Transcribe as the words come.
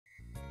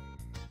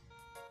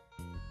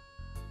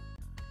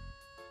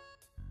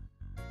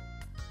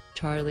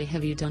Charlie,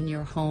 have you done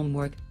your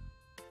homework?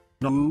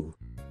 No.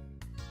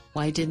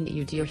 Why didn't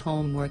you do your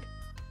homework?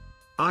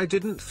 I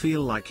didn't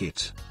feel like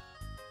it.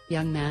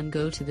 Young man,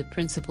 go to the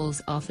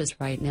principal's office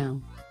right now.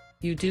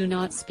 You do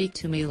not speak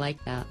to me like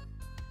that.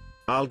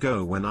 I'll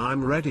go when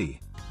I'm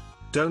ready.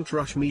 Don't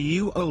rush me,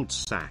 you old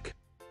sack.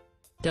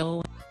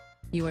 Don't.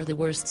 You are the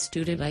worst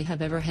student I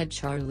have ever had,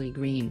 Charlie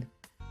Green.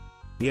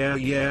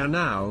 Yeah,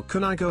 now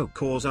can I go,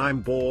 cause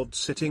I'm bored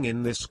sitting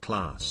in this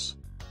class.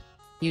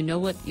 You know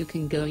what, you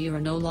can go. You are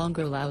no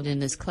longer allowed in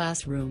this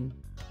classroom.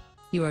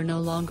 You are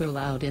no longer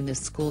allowed in this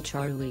school,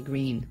 Charlie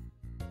Green.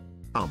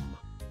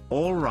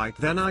 Alright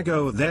then, I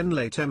go then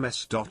later,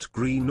 Ms.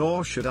 Green,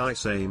 or should I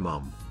say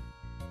Mom?